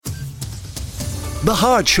The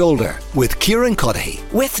Hard Shoulder with Kieran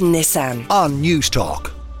with Nissan on News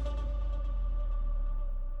Talk.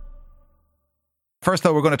 First,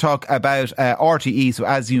 though, we're going to talk about RTE. So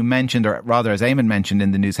as you mentioned, or rather as Eamon mentioned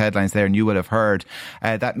in the news headlines there, and you will have heard,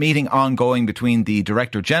 that meeting ongoing between the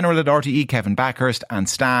Director General at RTE, Kevin Backhurst, and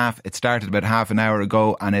staff. It started about half an hour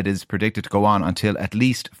ago and it is predicted to go on until at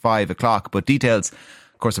least 5 o'clock. But details,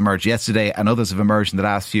 of course, emerged yesterday and others have emerged in the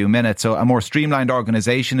last few minutes. So a more streamlined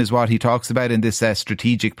organisation is what he talks about in this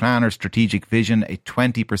strategic plan or strategic vision, a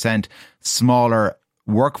 20% smaller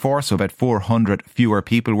workforce, so about 400 fewer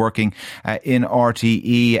people working in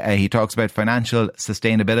RTE. He talks about financial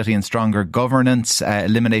sustainability and stronger governance,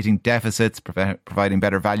 eliminating deficits, providing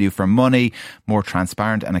better value for money, more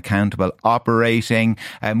transparent and accountable operating,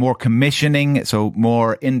 more commissioning, so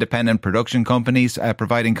more independent production companies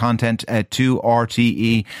providing content to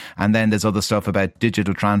RTE. And then there's other stuff about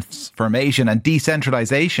digital transformation and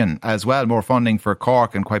decentralisation as well, more funding for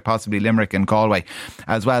Cork and quite possibly Limerick and Galway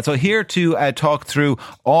as well. So here to talk through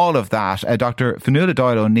all of that, Dr Finola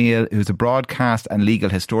Doyle O'Neill, who's a broadcast and legal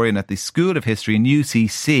historian at the School of History in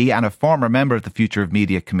UCC and a former member of the Future of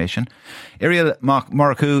Media Commission. Irial Mac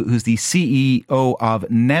Mhurcu, who's the CEO of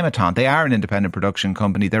Nemeton. They are an independent production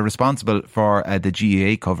company. They're responsible for the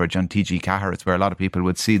GAA coverage on TG Cahir. It's where a lot of people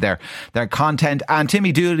would see their content. And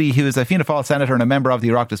Timmy Dooley, who is a Fianna Fail Senator and a member of the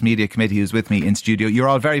Oireachtas Media Committee, who's with me in studio. You're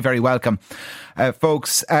all very, very welcome,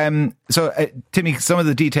 folks. Timmy, some of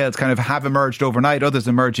the details kind of have emerged overnight, others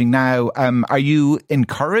emerging now. Are you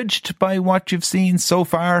encouraged by what you've seen so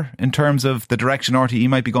far in terms of the direction RTE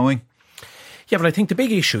might be going? Yeah, but I think the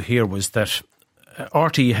big issue here was that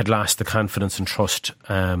RTE had lost the confidence and trust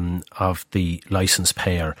of the licence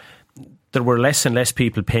payer. There were less and less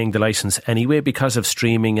people paying the licence anyway because of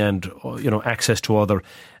streaming and access to other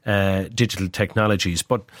digital technologies.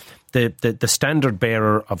 But the standard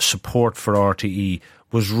bearer of support for RTE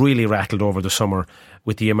was really rattled over the summer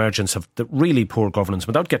with the emergence of the really poor governance.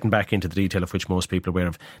 Without getting back into the detail of which most people are aware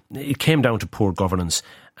of, it came down to poor governance,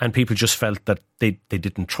 and people just felt that they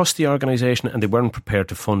didn't trust the organisation and they weren't prepared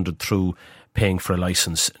to fund it through paying for a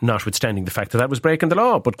licence, notwithstanding the fact that was breaking the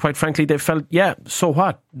law. But quite frankly, they felt, yeah, so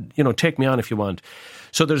what? Take me on if you want.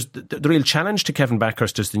 So there's the real challenge to Kevin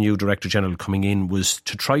Backhurst as the new Director General coming in was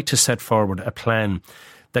to try to set forward a plan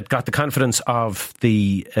that got the confidence of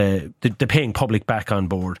the paying public back on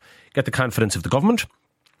board, get the confidence of the government.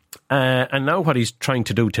 And now what he's trying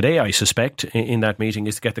to do today, I suspect, in that meeting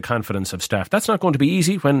is to get the confidence of staff. That's not going to be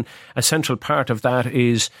easy when a central part of that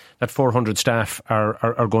is that 400 staff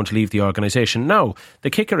are going to leave the organisation. Now, the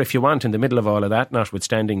kicker, if you want, in the middle of all of that,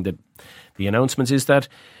 notwithstanding the announcements, is that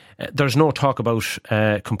there's no talk about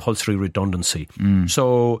compulsory redundancy.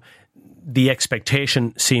 So the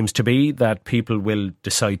expectation seems to be that people will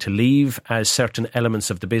decide to leave as certain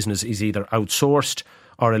elements of the business is either outsourced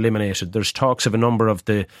or eliminated. There's talks of a number of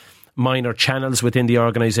the minor channels within the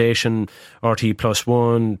organisation, RTE Plus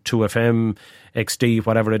 1, 2FM, XD,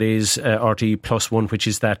 whatever it is, RTE Plus 1, which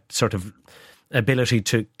is that sort of ability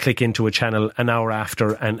to click into a channel an hour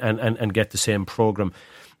after and get the same programme.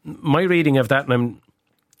 My reading of that, and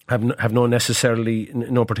have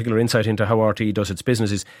no particular insight into how RTE does its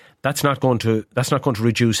business, is that's not going to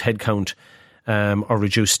reduce headcount or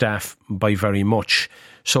reduce staff by very much.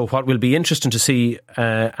 So what will be interesting to see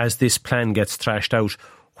as this plan gets thrashed out,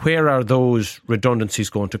 where are those redundancies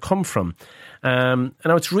going to come from? And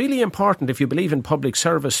now it's really important, if you believe in public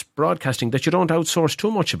service broadcasting, that you don't outsource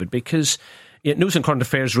too much of it, because news and current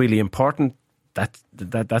affairs is really important.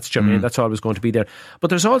 That's germane. That's always going to be there. But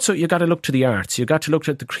there's also, you got to look to the arts. You got to look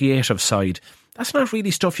at the creative side. That's not really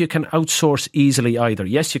stuff you can outsource easily either.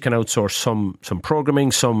 Yes, you can outsource some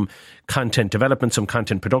programming, some content development, some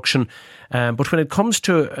content production. But when it comes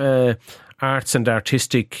to arts and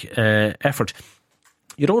artistic effort,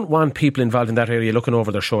 you don't want people involved in that area looking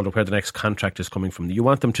over their shoulder where the next contract is coming from. You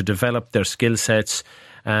want them to develop their skill sets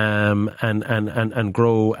and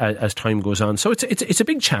grow as time goes on. So it's a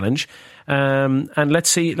big challenge, and let's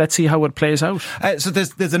see how it plays out. So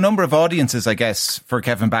there's a number of audiences, I guess, for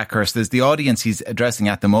Kevin Backhurst. There's the audience he's addressing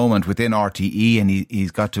at the moment within RTE, and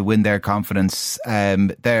he's got to win their confidence.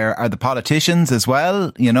 There are the politicians as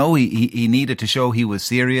well. He needed to show he was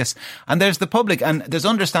serious, and there's the public, and there's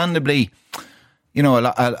understandably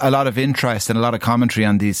a lot of interest and a lot of commentary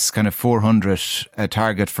on these kind of 400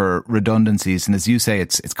 target for redundancies. And as you say,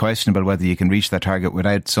 it's questionable whether you can reach that target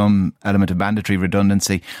without some element of mandatory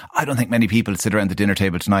redundancy. I don't think many people sit around the dinner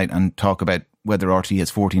table tonight and talk about whether RTE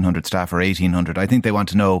has 1,400 staff or 1,800. I think they want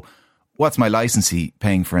to know what's my licensee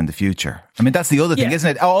paying for in the future? I mean, that's the other thing,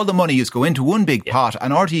 isn't it? All the money used to go into one big pot,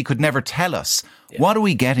 and RTE could never tell us what are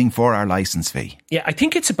we getting for our licence fee. Yeah, I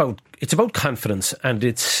think it's about confidence, and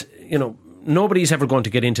it's, nobody's ever going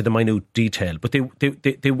to get into the minute detail, but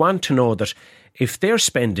they want to know that if they're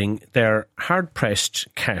spending their hard-pressed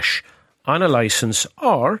cash on a licence,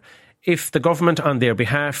 or if the government on their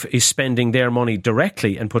behalf is spending their money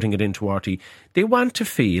directly and putting it into RTE, they want to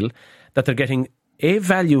feel that they're getting a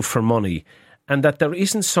value for money and that there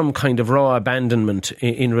isn't some kind of raw abandonment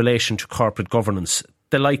in relation to corporate governance,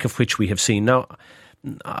 the like of which we have seen. Now,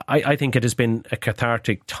 I think it has been a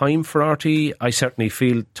cathartic time for RTE. I certainly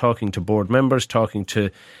feel, talking to board members, talking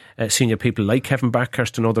to senior people like Kevin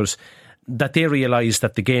Backhurst and others, that they realise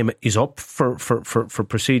that the game is up for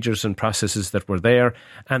procedures and processes that were there,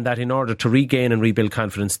 and that in order to regain and rebuild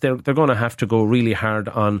confidence, they're going to have to go really hard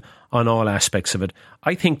on all aspects of it.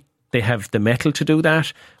 I think they have the mettle to do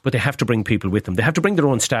that, but they have to bring people with them. They have to bring their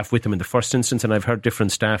own staff with them in the first instance, and I've heard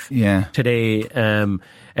different staff today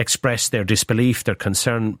express their disbelief, their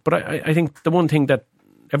concern. But I think the one thing that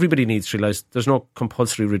everybody needs to realise, there's no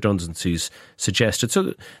compulsory redundancies suggested.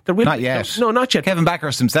 So there will not yet. No, not yet. Kevin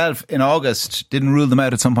Backhurst himself in August didn't rule them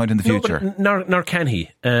out at some point in the future. Nor can he,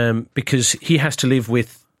 because he has to live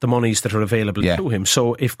with the monies that are available to him.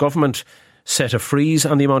 So if government set a freeze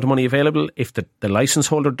on the amount of money available, if the licence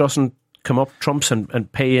holder doesn't come up trumps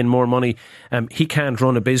and pay in more money, he can't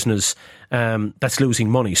run a business that's losing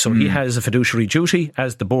money. So he has a fiduciary duty,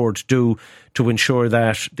 as the board do, to ensure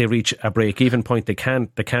that they reach a break-even point. They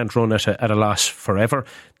can't run at a loss forever.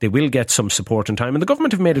 They will get some support in time. And the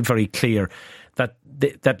government have made it very clear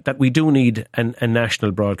that we do need a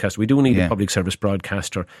national broadcaster. We do need a public service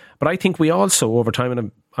broadcaster. But I think we also, over time, and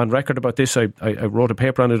I'm on record about this, I wrote a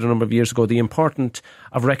paper on it a number of years ago, the importance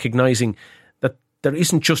of recognising that there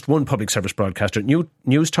isn't just one public service broadcaster.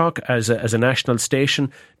 News Talk, as a national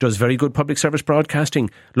station, does very good public service broadcasting.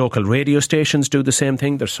 Local radio stations do the same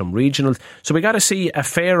thing. There's some regional. So we got to see a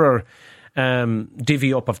fairer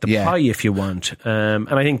divvy up of the pie, if you want, and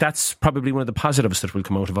I think that's probably one of the positives that will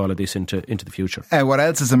come out of all of this into the future. What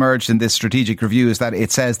else has emerged in this strategic review is that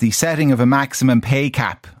it says the setting of a maximum pay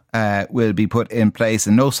cap will be put in place,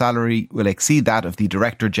 and no salary will exceed that of the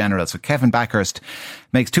Director General. So Kevin Backhurst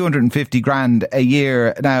makes 250 grand a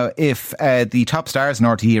year. Now, if the top stars in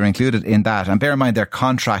RTE are included in that, and bear in mind they're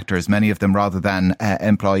contractors, many of them, rather than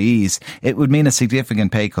employees, it would mean a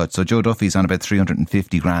significant pay cut. So Joe Duffy's on about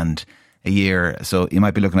 350 grand a year, so you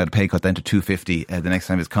might be looking at a pay cut then to 250 the next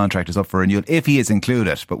time his contract is up for renewal, if he is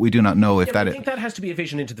included. But we do not know if that is. I think that has to be a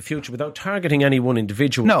vision into the future without targeting any one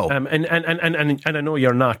individual. No, and I know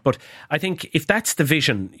you're not, but I think if that's the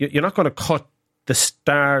vision, you're not going to cut the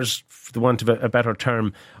stars, for the want of a better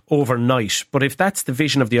term, overnight. But if that's the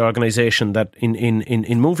vision of the organisation, that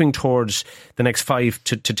in moving towards the next 5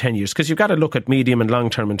 to 10 years, because you've got to look at medium and long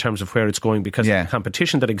term in terms of where it's going, because of the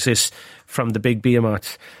competition that exists from the big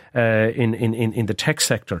behemoths in the tech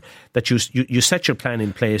sector, that you set your plan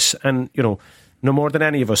in place, and no more than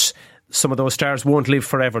any of us, some of those stars won't live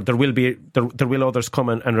forever. There will others come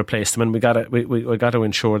and replace them, and we got to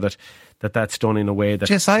ensure that's done in a way that.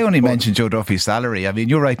 Yes, I only mentioned Joe Duffy's salary. I mean,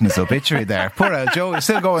 you're writing his obituary there. Poor old Joe is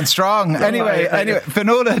still going strong. Anyway,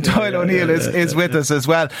 Finola Doyle O'Neill is with us as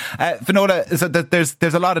well. Finola, so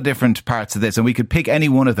there's a lot of different parts of this, and we could pick any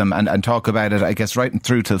one of them and talk about it, I guess, right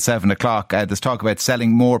through till 7 o'clock. There's talk about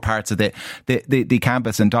selling more parts of the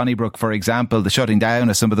campus in Donnybrook, for example, the shutting down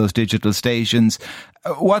of some of those digital stations.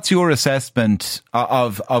 What's your assessment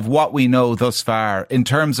of what we know thus far in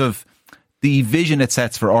terms of the vision it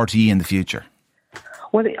sets for RTE in the future?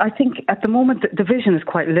 Well, I think at the moment the vision is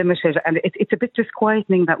quite limited, and it's a bit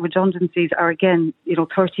disquieting that redundancies are again,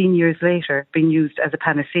 13 years later, being used as a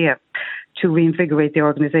panacea to reinvigorate the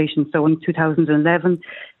organisation. So in 2011,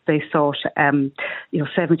 they sought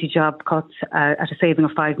 70 job cuts at a saving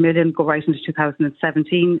of 5 million, go right into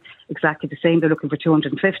 2017, exactly the same. They're looking for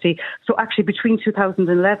 250. So actually between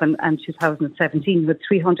 2011 and 2017, with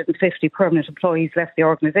 350 permanent employees left the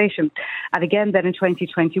organisation. And again then in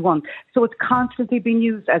 2021. So it's constantly being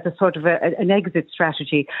used as a sort of an exit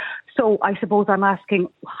strategy. So I suppose I'm asking,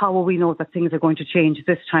 how will we know that things are going to change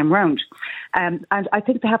this time round? And I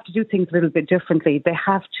think they have to do things a little bit differently. They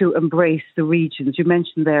have to embrace the regions. You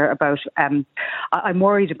mentioned there about, I'm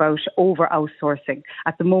worried about over outsourcing.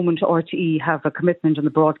 At the moment, RTE have a commitment in the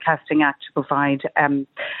Broadcasting Act to provide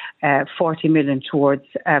 40 million towards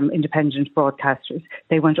independent broadcasters.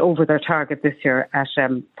 They went over their target this year at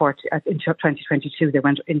into 2022. They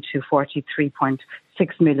went into 43.6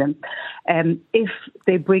 million. If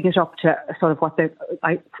they bring it up to sort of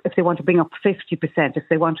if they want to bring up 50%, if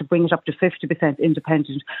they want to bring it up to 50%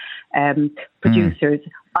 independent producers,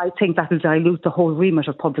 I think that will dilute the whole remit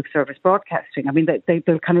of public service broadcasting. I mean,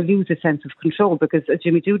 they'll kind of lose a sense of control because, as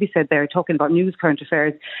Jimmy Dooley said, they're talking about news, current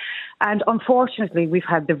affairs. And unfortunately, we've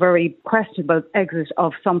had the very questionable exit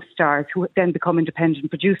of some stars who then become independent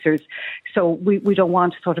producers. So we don't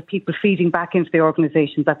want sort of people feeding back into the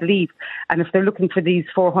organisations that leave. And if they're looking for these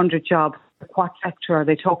 400 jobs, what sector are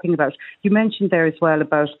they talking about? You mentioned there as well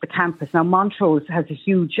about the campus. Now, Montrose has a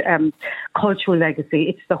huge cultural legacy.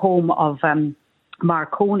 It's the home of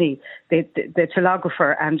Marconi, the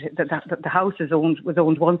telegrapher, and the house was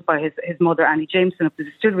owned once by his mother, Annie Jameson, of the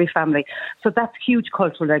distillery family. So that's huge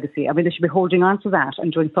cultural legacy. I mean, they should be holding on to that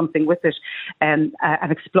and doing something with it, and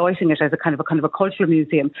exploiting it as a kind of a cultural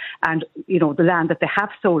museum. And the land that they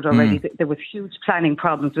have sold already, there was huge planning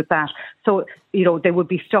problems with that. So they would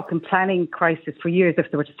be stuck in planning crisis for years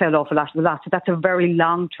if they were to sell off a lot of the lot. So that's a very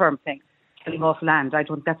long-term thing. Selling off land, I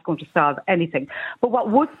don't think that's going to solve anything. But what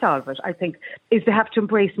would solve it, I think, is they have to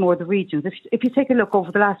embrace more of the regions. If you take a look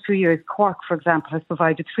over the last few years, Cork, for example, has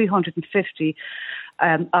provided 350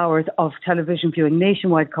 hours of television viewing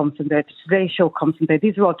nationwide comes from there. The Today Show comes from there.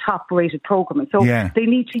 These are all top-rated programmes. So they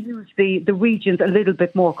need to use the regions a little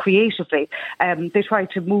bit more creatively. They try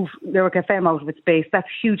to move Lyric FM out of its base. That's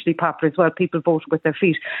hugely popular as well. People vote with their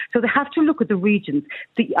feet. So they have to look at the regions.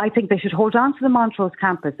 I think they should hold on to the Montrose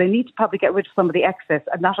campus. They need to probably get rid of some of the excess,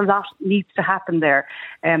 and not a lot needs to happen there.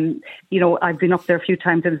 I've been up there a few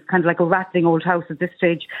times, and it's kind of like a rattling old house at this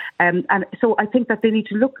stage. And so I think that they need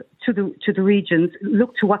to look to the regions,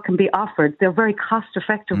 look to what can be offered. They're very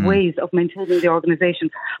cost-effective ways of maintaining the organisation.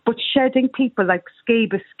 But shedding people like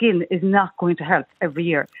scabious skin is not going to help every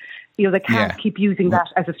year. They can't keep using that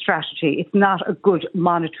as a strategy. It's not a good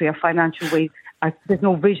monetary or financial way. There's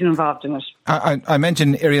no vision involved in it. I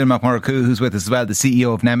mentioned Irial Mac Mhurcu, who's with us as well, the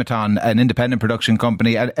CEO of Nemeton, an independent production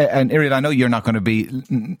company. And Irial, I know you're not going to be,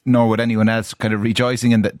 nor would anyone else, kind of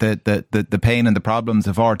rejoicing in the pain and the problems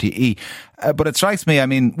of RTE. But it strikes me, I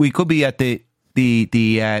mean, we could be at the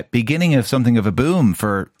beginning of something of a boom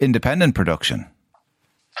for independent production.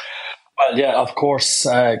 Well, yeah, of course,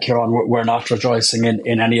 Kieran, we're not rejoicing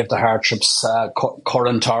in any of the hardships,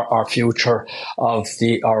 current or future, of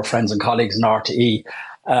our friends and colleagues in RTE.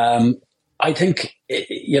 I think,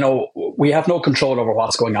 we have no control over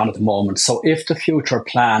what's going on at the moment. So if the future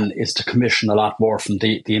plan is to commission a lot more from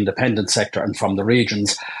the independent sector and from the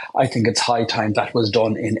regions, I think it's high time that was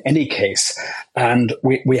done in any case. And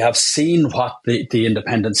we have seen what the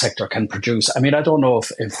independent sector can produce. I mean, I don't know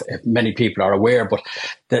if many people are aware, but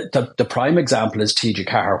the prime example is TG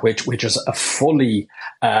Carr, which is a fully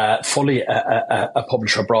a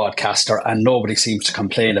publisher broadcaster, and nobody seems to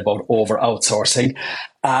complain about over outsourcing.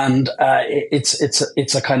 And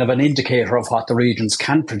it's a kind of an indicator of what the regions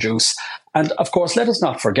can produce. And of course, let us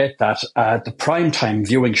not forget that the prime time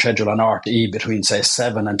viewing schedule on RTE between, say,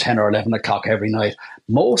 7 and 10 or 11 o'clock every night,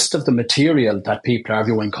 most of the material that people are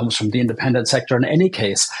viewing comes from the independent sector in any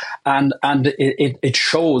case. And it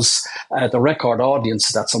shows the record audience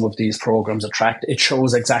that some of these programmes attract. It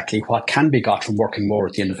shows exactly what can be got from working more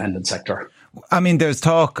with the independent sector. I mean, there's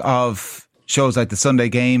talk of shows like the Sunday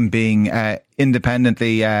Game being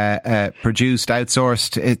independently produced,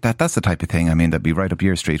 outsourced. That's the type of thing, I mean, that'd be right up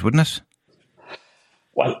your street, wouldn't it?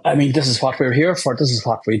 Well, I mean, this is what we're here for. This is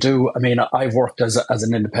what we do. I mean, I've worked as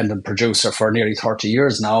an independent producer for nearly 30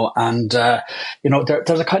 years now. And,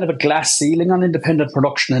 there's a kind of a glass ceiling on independent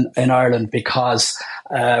production in Ireland because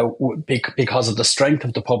of the strength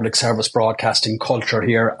of the public service broadcasting culture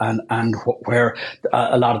here and where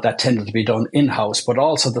a lot of that tended to be done in-house, but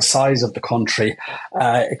also the size of the country.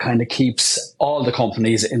 It kind of keeps all the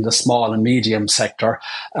companies in the small and medium sector.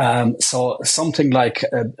 So something like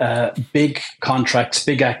big contracts,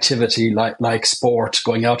 big activity like sport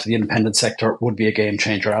going out to the independent sector would be a game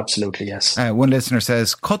changer. Absolutely, yes. One listener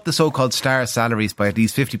says, cut the so-called star salaries by at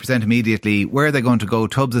least 50% immediately. Where are they going to go?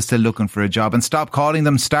 Tubbs is still looking for a job, and stop calling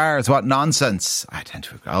them stars. What nonsense. I tend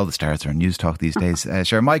to agree. All the stars are in news talk these days.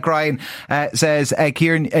 Sure. Mike Ryan says,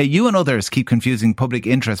 Kieran, you and others keep confusing public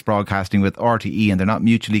interest broadcasting with RTE, and they're not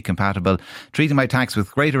mutually compatible. Treating my tax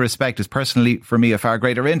with greater respect is personally for me a far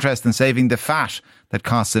greater interest than saving the fat that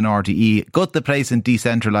costs an RTE. Gut the place and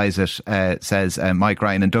decentralise it, says Mike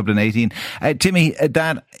Ryan in Dublin 18. Timmy,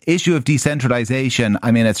 that issue of decentralisation,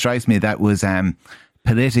 I mean, it strikes me that was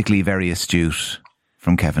politically very astute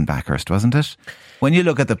from Kevin Backhurst, wasn't it? When you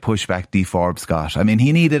look at the pushback Dee Forbes got, I mean,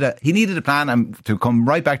 he needed a plan. And to come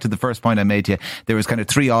right back to the first point I made to you, there was kind of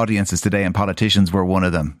 3 audiences today and politicians were one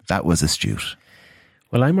of them. That was astute.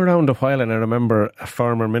 Well, I'm around a while, and I remember a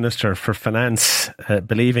former Minister for Finance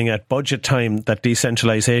believing at budget time that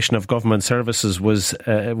decentralisation of government services was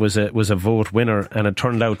a vote winner, and it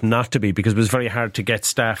turned out not to be, because it was very hard to get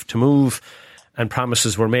staff to move, and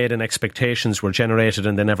promises were made and expectations were generated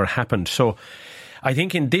and they never happened. So I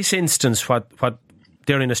think in this instance, what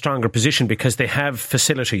they're in a stronger position because they have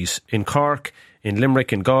facilities in Cork, in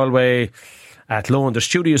Limerick, in Galway, at Lone. There's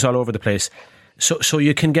studios all over the place. So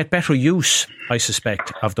you can get better use, I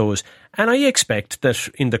suspect, of those. And I expect that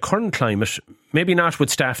in the current climate, maybe not with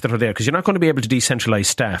staff that are there, because you're not going to be able to decentralise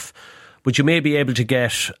staff, but you may be able to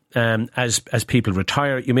get, as people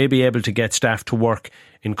retire, you may be able to get staff to work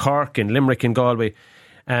in Cork, in Limerick, in Galway,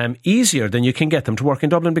 easier than you can get them to work in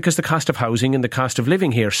Dublin, because the cost of housing and the cost of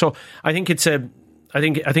living here. So I think I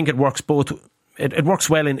think it works both. It works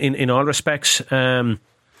well in all respects.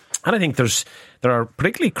 And I think there are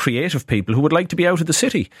particularly creative people who would like to be out of the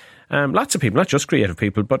city. Lots of people, not just creative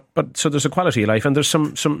people, but so there's a quality of life, and there's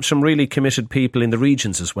some really committed people in the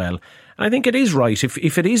regions as well. And I think it is right,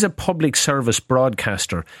 if it is a public service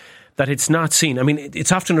broadcaster, that it's not seen. I mean,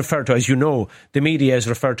 it's often referred to, as you know, the media is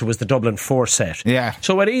referred to as the Dublin 4 set. Yeah.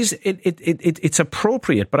 So it is. It's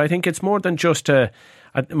appropriate, but I think it's more than just a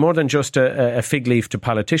fig leaf to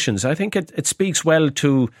politicians. I think it speaks well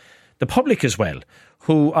to the public as well,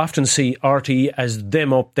 who often see RTE as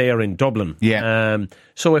them up there in Dublin. Yeah.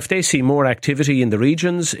 So if they see more activity in the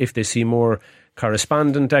regions, if they see more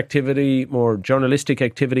correspondent activity, more journalistic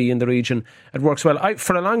activity in the region, it works well.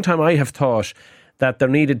 For a long time I have thought that there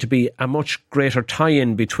needed to be a much greater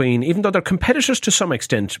tie-in between, even though they're competitors to some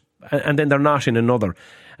extent, and then they're not in another,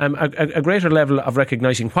 a greater level of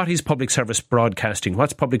recognising what is public service broadcasting,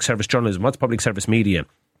 what's public service journalism, what's public service media.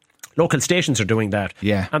 Local stations are doing that.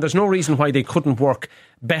 Yeah. And there's no reason why they couldn't work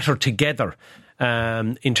better together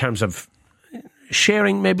in terms of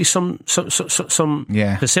sharing maybe some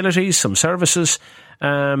facilities, some services,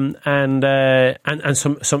 and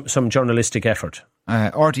some journalistic effort.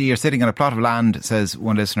 RTE are sitting on a plot of land, says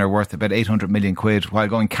one listener, worth about 800 million quid, while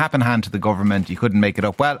going cap in hand to the government. You couldn't make it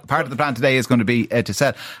up. Well, part of the plan today is going to be to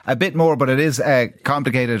sell a bit more, but it is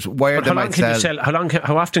complicated where they might sell.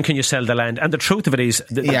 How often can you sell the land? And the truth of it is,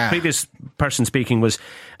 the previous person speaking was,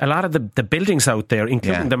 a lot of the buildings out there,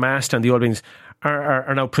 including the mast and the old buildings,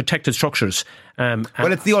 are now protected structures. Well,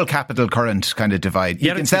 it's the old capital current kind of divide.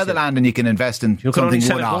 You can sell the land and you can invest in something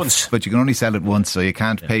one-off, but you can only sell it once, so you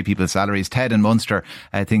can't pay people's salaries. Ted in Munster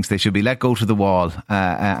thinks they should be let go to the wall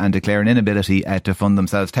and declare an inability to fund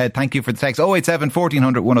themselves. Ted, thank you for the text. 087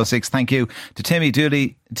 1400 106. Thank you to Timmy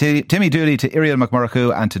Dooley, to Irial Mac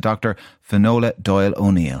Mhurcu, and to Dr Finola Doyle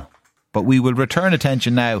O'Neill. But we will return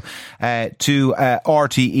attention now to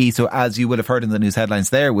RTE. So as you would have heard in the news headlines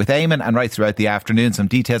there with Eamon, and right throughout the afternoon, some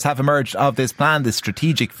details have emerged of this plan, this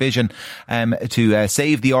strategic vision to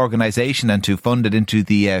save the organisation and to fund it into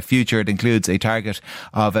the future. It includes a target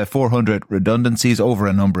of 400 redundancies over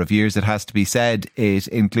a number of years, it has to be said. It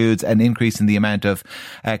includes an increase in the amount of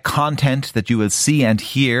content that you will see and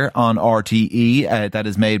hear on RTE that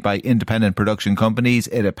is made by independent production companies.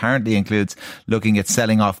 It apparently includes looking at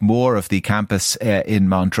selling off more of the campus in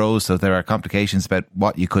Montrose, so there are complications about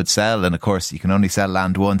what you could sell, and of course you can only sell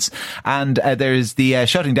land once. And there's the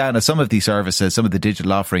shutting down of some of the services, some of the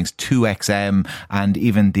digital offerings, 2XM, and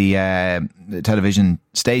even the television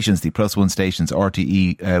stations, the Plus One stations,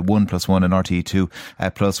 RTE 1 Plus 1 and RTE 2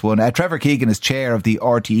 Plus 1. Trevor Keegan is chair of the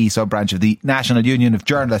RTE sub-branch of the National Union of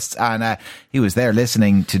Journalists, and he was there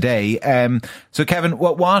listening today. So Kevin,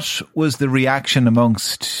 what was the reaction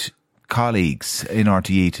amongst colleagues in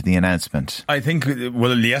RTE to the announcement? I think,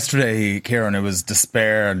 well, yesterday, Kieran, it was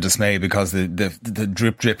despair and dismay because the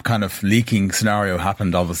drip kind of leaking scenario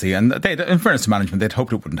happened, obviously. And they, in fairness to management, they'd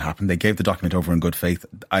hoped it wouldn't happen. They gave the document over in good faith.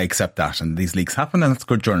 I accept that. And these leaks happen, and that's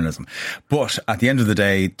good journalism. But at the end of the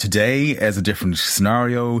day, today is a different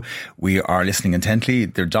scenario. We are listening intently.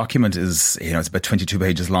 Their document is, it's about 22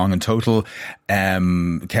 pages long in total.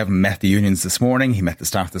 Kevin met the unions this morning. He met the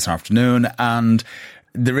staff this afternoon, and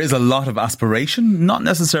there is a lot of aspiration, not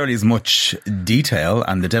necessarily as much detail,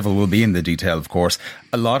 and the devil will be in the detail, of course.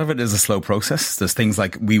 A lot of it is a slow process. There's things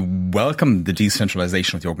like, we welcome the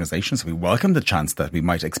decentralisation of the organisation, so we welcome the chance that we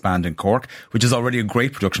might expand in Cork, which is already a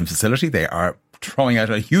great production facility. They are throwing out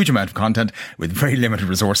a huge amount of content with very limited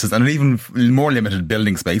resources and an even more limited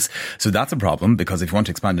building space. So that's a problem, because if you want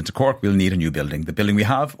to expand into Cork, we'll need a new building. The building we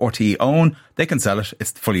have, RTE own, they can sell it.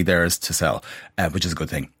 It's fully theirs to sell, which is a good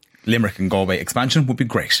thing. Limerick and Galway expansion would be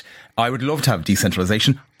great. I would love to have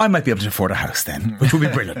decentralisation. I might be able to afford a house then, which would be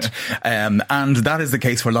brilliant. And that is the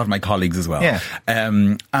case for a lot of my colleagues as well. Yeah.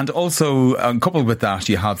 And also, coupled with that,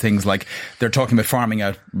 you have things like they're talking about farming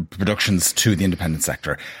out productions to the independent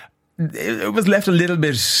sector. It was left a little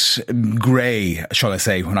bit grey, shall I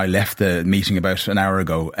say, when I left the meeting about an hour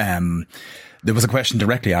ago. There was a question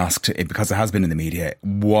directly asked, because it has been in the media,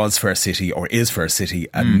 was Fair City or is Fair City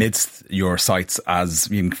amidst your sites as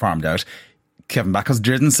being farmed out? Kevin Backus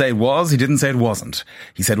didn't say it was, he didn't say it wasn't.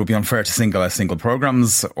 He said it would be unfair to single out single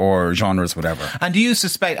programmes or genres, whatever. And do you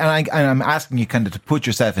suspect, and I'm asking you kind of to put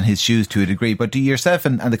yourself in his shoes to a degree, but do yourself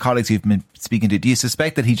and the colleagues you've been speaking to, do you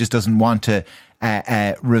suspect that he just doesn't want to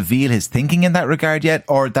reveal his thinking in that regard yet,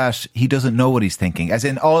 or that he doesn't know what he's thinking? As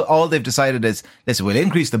in, all they've decided is, listen, we'll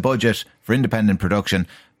increase the budget for independent production,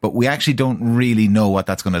 but we actually don't really know what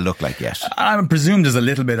that's going to look like yet. I presume there's a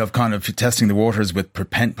little bit of kind of testing the waters with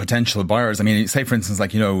potential buyers. I mean, say for instance,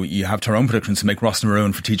 like, you have Tyrone Productions who make Ross and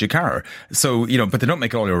Maroon for TJ Carr. So, but they don't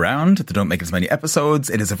make it all year round. They don't make as many episodes.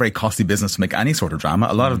 It is a very costly business to make any sort of drama.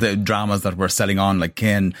 A lot of the dramas that we're selling on, like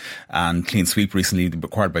Kin and Clean Sweep recently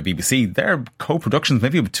acquired by BBC, they're co-productions,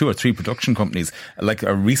 maybe with 2 or 3 production companies, like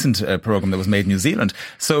a recent programme that was made in New Zealand.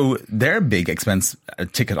 So they're big expense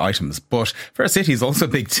ticket items. But Fair City is also a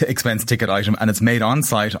big expense ticket item, and it's made on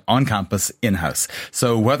site, on campus, in-house.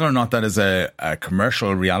 So whether or not that is a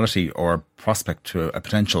commercial reality or prospect to a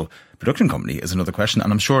potential production company is another question,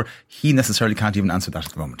 and I'm sure he necessarily can't even answer that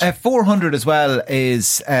at the moment. 400 as well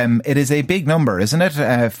is it is a big number, isn't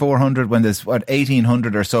it? 400 when there's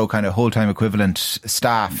 1,800 or so kind of whole-time equivalent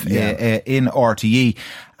staff in RTE.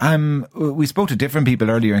 We spoke to different people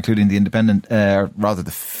earlier, including the independent,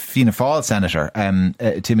 the Fianna Fail Senator,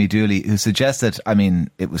 Timmy Dooley, who suggested,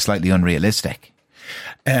 it was slightly unrealistic.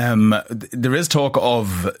 There is talk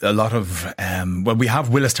of a lot of, we have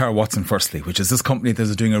Willis Tower Watson firstly, which is this company that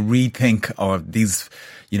is doing a rethink of these,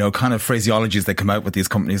 kind of phraseologies that come out with these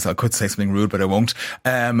companies. I could say something rude, but I won't.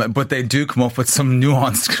 But they do come up with some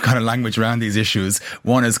nuanced kind of language around these issues.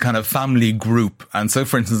 One is kind of family group. And so,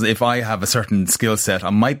 for instance, if I have a certain skill set,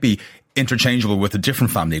 I might be interchangeable with a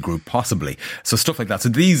different family group, possibly. So stuff like that. So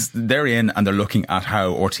they're in and they're looking at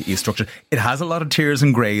how RTE is structured. It has a lot of tiers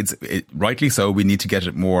and grades. Rightly so. We need to get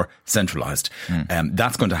it more centralised.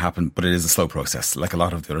 That's going to happen, but it is a slow process. Like a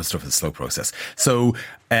lot of the other stuff is a slow process. So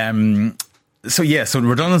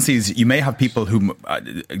redundancies, you may have people who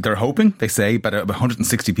they're hoping, they say, but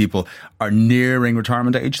 160 people are nearing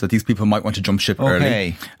retirement age, that these people might want to jump ship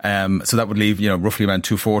early. So that would leave, roughly around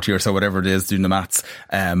 240 or so, whatever it is, doing the maths,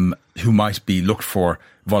 who might be looked for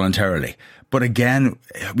voluntarily. But again,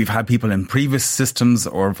 we've had people in previous systems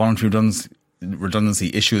or voluntary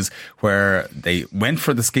redundancy issues where they went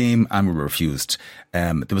for the scheme and were refused.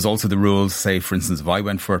 There was also the rules, say, for instance, if I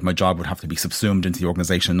went for it, my job would have to be subsumed into the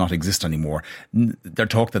organisation and not exist anymore. They're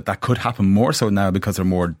talk that could happen more so now because they're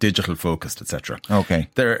more digital focused, etc. Okay.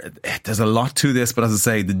 There's a lot to this, but as I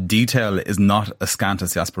say, the detail is not as scant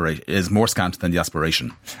as the aspiration, is more scant than the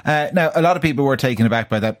aspiration. Now, a lot of people were taken aback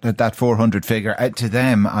by that 400 figure. To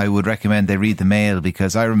them, I would recommend they read the Mail,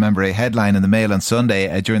 because I remember a headline in the Mail on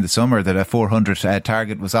Sunday during the summer that a 400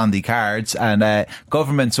 target was on the cards, and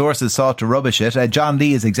government sources sought to rubbish it. John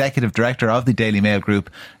Lee is Executive Director of the Daily Mail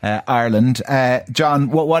Group Ireland.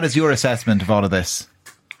 John, what is your assessment of all of this?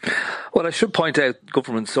 Well, I should point out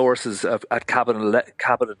government sources at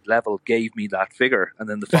cabinet level gave me that figure, and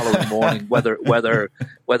then the following morning,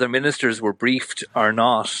 whether ministers were briefed or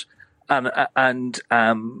not, and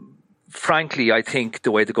frankly, I think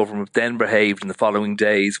the way the government then behaved in the following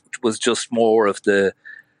days was just more of the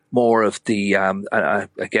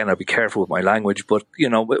again, I'll be careful with my language, but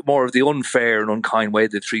more of the unfair and unkind way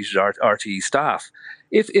they treated RTE staff.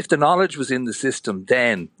 If the knowledge was in the system,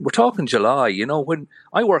 then we're talking July. When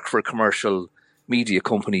I work for a commercial media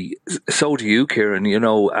company, so do you, Kieran.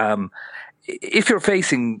 If you're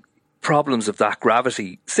facing problems of that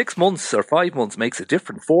gravity, 6 months or 5 months makes a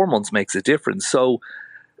difference. 4 months makes a difference. So,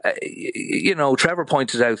 Trevor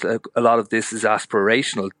pointed out a lot of this is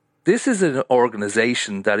aspirational. This is an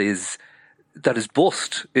organisation that is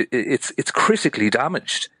bust. It's critically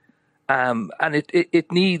damaged, and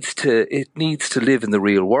it needs to live in the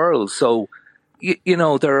real world. So,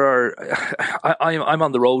 there are. I'm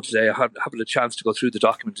on the road today. I haven't a chance to go through the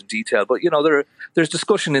document in detail, but there's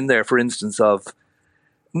discussion in there, for instance, of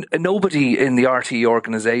nobody in the RTE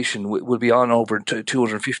organisation will be on over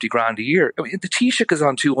 250 grand a year. I mean, the Taoiseach is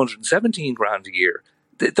on 217 grand a year.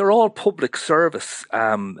 They're all public service,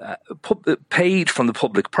 paid from the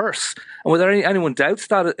public purse. And whether anyone doubts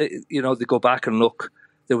that, they go back and look.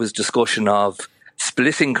 There was discussion of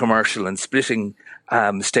splitting commercial and splitting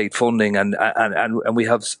state funding, and we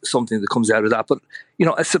have something that comes out of that. But,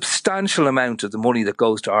 a substantial amount of the money that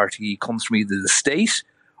goes to RTE comes from either the state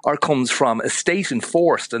or comes from a state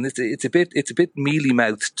enforced, and it's a bit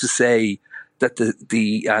mealy-mouthed to say that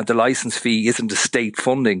the licence fee isn't a state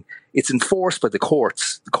funding. It's enforced by the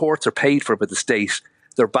courts. The courts are paid for by the state.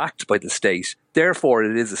 They're backed by the state. Therefore,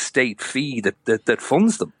 it is a state fee that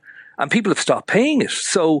funds them. And people have stopped paying it.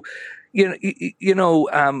 So,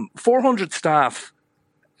 400 staff,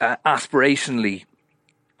 aspirationally,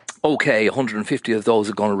 okay, 150 of those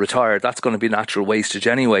are going to retire. That's going to be natural wastage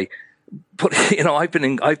anyway. But, I've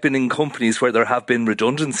been in companies where there have been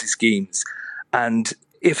redundancy schemes, and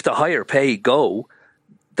if the higher pay go,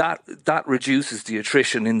 that reduces the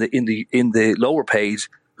attrition in the lower paid,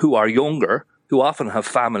 who are younger, who often have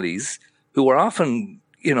families, who are often,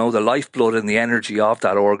 the lifeblood and the energy of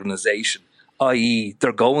that organisation, i.e.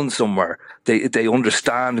 they're going somewhere. They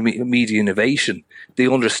understand media innovation. They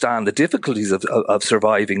understand the difficulties of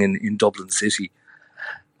surviving in Dublin City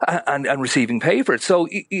and receiving pay for it. So,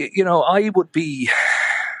 I would be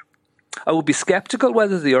sceptical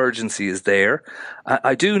whether the urgency is there.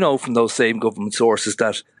 I do know from those same government sources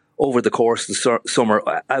that over the course of the summer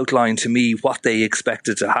outlined to me what they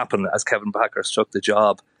expected to happen as Kevin Bakhurst took the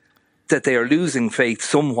job, that they are losing faith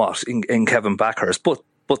somewhat in Kevin Bakhurst.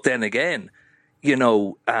 But then again,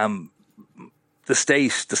 the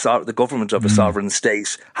state, the government of a sovereign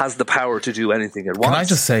state, has the power to do anything it wants. Can I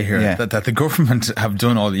just say here that the government have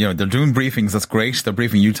done all, they're doing briefings, that's great. They're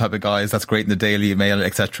briefing you type of guys, that's great in the Daily Mail,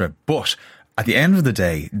 etc. But at the end of the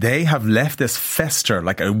day, they have left this fester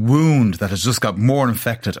like a wound that has just got more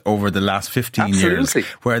infected over the last 15 years,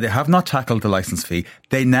 where they have not tackled the licence fee.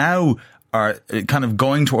 They now are kind of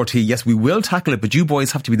going to RTE, yes, we will tackle it, but you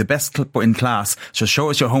boys have to be the best in class, so show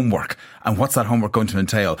us your homework. And what's that homework going to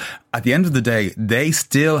entail? At the end of the day, they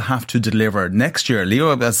still have to deliver next year.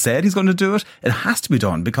 Leo has said he's going to do it. It has to be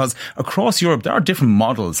done, because across Europe, there are different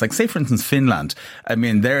models. Like, say, for instance, Finland. I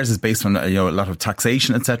mean, theirs is based on, a lot of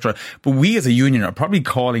taxation, etc. But we as a union are probably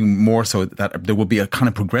calling more so that there will be a kind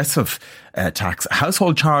of progressive tax.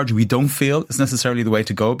 Household charge, we don't feel is necessarily the way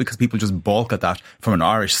to go, because people just balk at that from an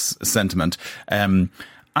Irish sentiment.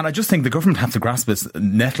 And I just think the government have to grasp this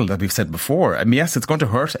nettle that we've said before. I mean, yes, it's going to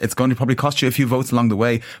hurt. It's going to probably cost you a few votes along the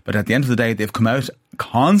way. But at the end of the day, they've come out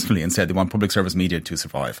constantly and said they want public service media to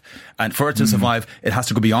survive. And for it to survive, it has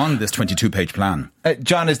to go beyond this 22-page plan.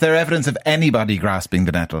 John, is there evidence of anybody grasping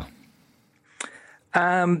the nettle?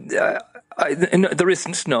 There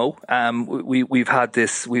isn't. No, we've had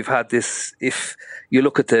this. If you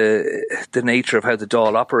look at the nature of how the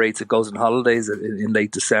Dáil operates, it goes on holidays in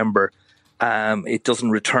late December. It doesn't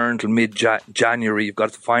return till mid-January. You've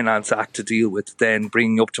got the Finance Act to deal with, then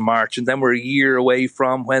bringing up to March, and then we're a year away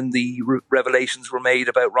from when the revelations were made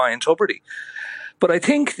about Ryan Tubridy. But I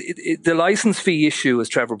think the licence fee issue, as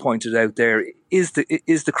Trevor pointed out there, is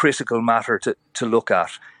the critical matter to look at.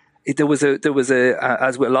 There was a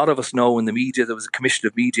as a lot of us know in the media, there was a commission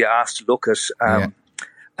of media asked to look at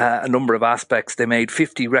a number of aspects. They made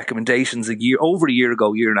 50 recommendations over a year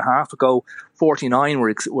and a half ago. 49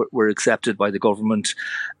 were accepted by the government,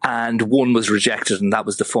 and one was rejected, and that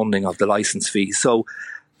was the funding of the licence fee. So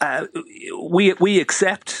we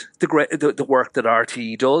accept the work that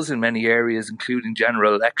RTE does in many areas, including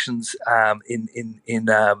general elections, in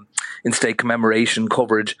state commemoration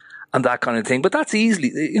coverage and that kind of thing. But that's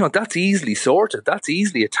easily sorted. That's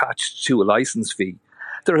easily attached to a licence fee.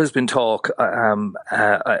 There has been talk,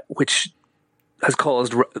 which has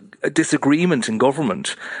caused a disagreement in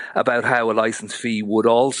government about how a licence fee would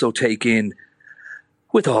also take in,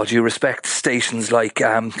 with all due respect, stations like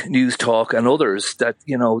News Talk and others, that,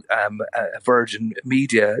 Virgin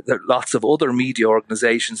Media, there are lots of other media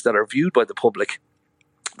organisations that are viewed by the public,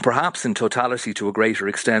 perhaps in totality to a greater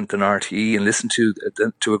extent than RTE, and listened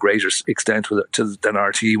to a greater extent than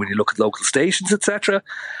RTE when you look at local stations, etc.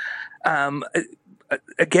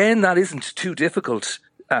 Again, that isn't too difficult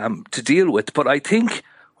to deal with, but I think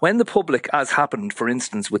when the public, as happened, for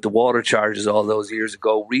instance, with the water charges all those years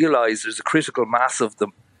ago, realise there's a critical mass of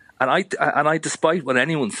them, and I, despite what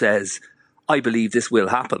anyone says, I believe this will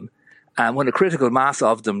happen. And when a critical mass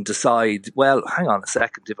of them decide, well, hang on a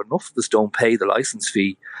second, if enough of us don't pay the licence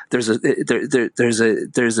fee, there's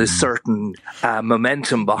a certain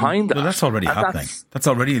momentum behind that. Well, that's already happening. That's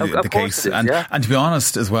already the case. And to be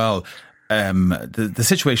honest as well, the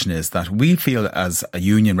situation is that we feel, as a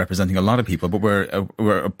union representing a lot of people, but we're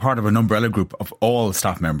a part of an umbrella group of all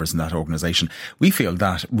staff members in that organisation. We feel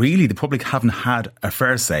that really the public haven't had a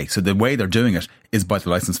fair say. So the way they're doing it is by the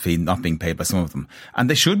licence fee not being paid by some of them. And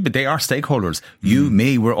they should be. They are stakeholders. You,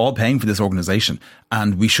 me, we're all paying for this organisation.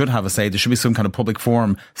 And we should have a say. There should be some kind of public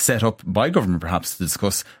forum set up by government perhaps to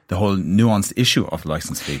discuss the whole nuanced issue of the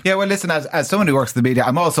licence fee. Yeah, well, listen, as someone who works in the media,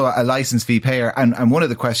 I'm also a licence fee payer. And one of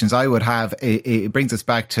the questions I would have, it brings us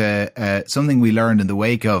back to something we learned in the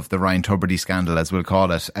wake of the Ryan Tubridy scandal, as we'll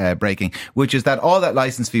call it, breaking, which is that all that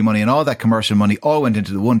licence fee money and all that commercial money all went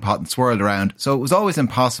into the one pot and swirled around. So it was always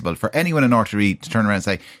impossible for anyone in RTE to turn around and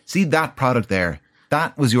say, see that product there,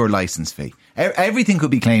 that was your licence fee. Everything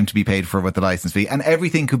could be claimed to be paid for with the licence fee, and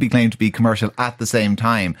everything could be claimed to be commercial at the same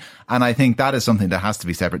time. And I think that is something that has to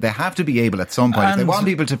be separate. They have to be able at some point, if they want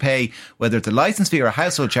people to pay, whether it's a licence fee or a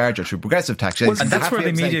household charge or through progressive tax, and that's where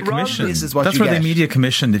the Media Commission, the Media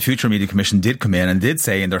Commission, the future Media Commission did come in and did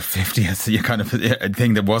say in their 50th kind of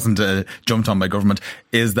thing that wasn't jumped on by government,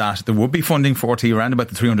 is that there would be funding for RTE around about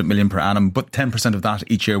the 300 million per annum, but 10% of that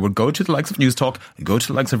each year would go to the likes of News Talk, go to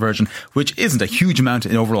the likes of Virgin, which isn't a huge amount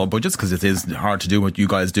in overall budgets, because it is hard to do what you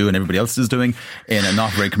guys do and everybody else is doing in a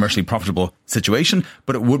not very commercially profitable situation,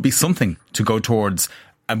 but it would be something to go towards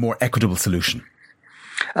a more equitable solution.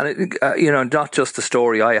 And not just the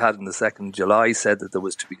story I had on the 2nd of July said that there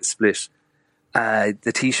was to be a split. The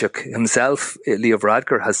Taoiseach himself, Leo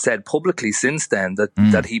Varadkar, has said publicly since then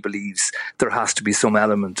that he believes there has to be some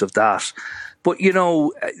element of that. But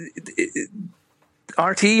RTE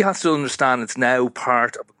has to understand it's now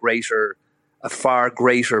part of a far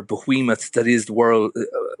greater behemoth that is the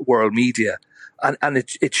world media, and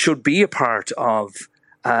it should be a part of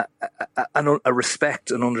a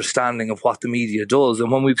respect and understanding of what the media does.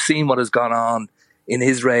 And when we've seen what has gone on in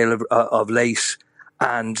Israel of late,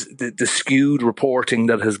 and the skewed reporting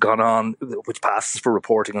that has gone on, which passes for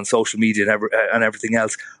reporting on social media and everything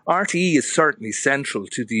else, RTE is certainly central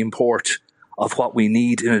to the import of what we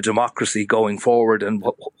need in a democracy going forward, and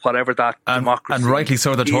whatever that democracy. And rightly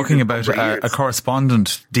so, they're talking about a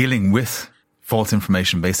correspondent dealing with false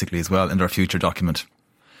information basically as well in their future document.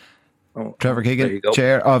 Trevor Keegan,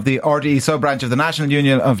 Chair of the RTE sub-branch of the National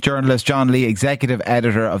Union of Journalists, John Lee, Executive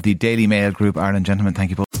Editor of the Daily Mail Group Ireland. Gentlemen,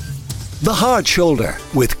 thank you both. The Hard Shoulder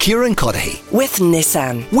with Kieran Cuddihy. With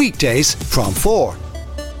Nissan. Weekdays from 4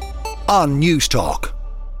 on News Talk.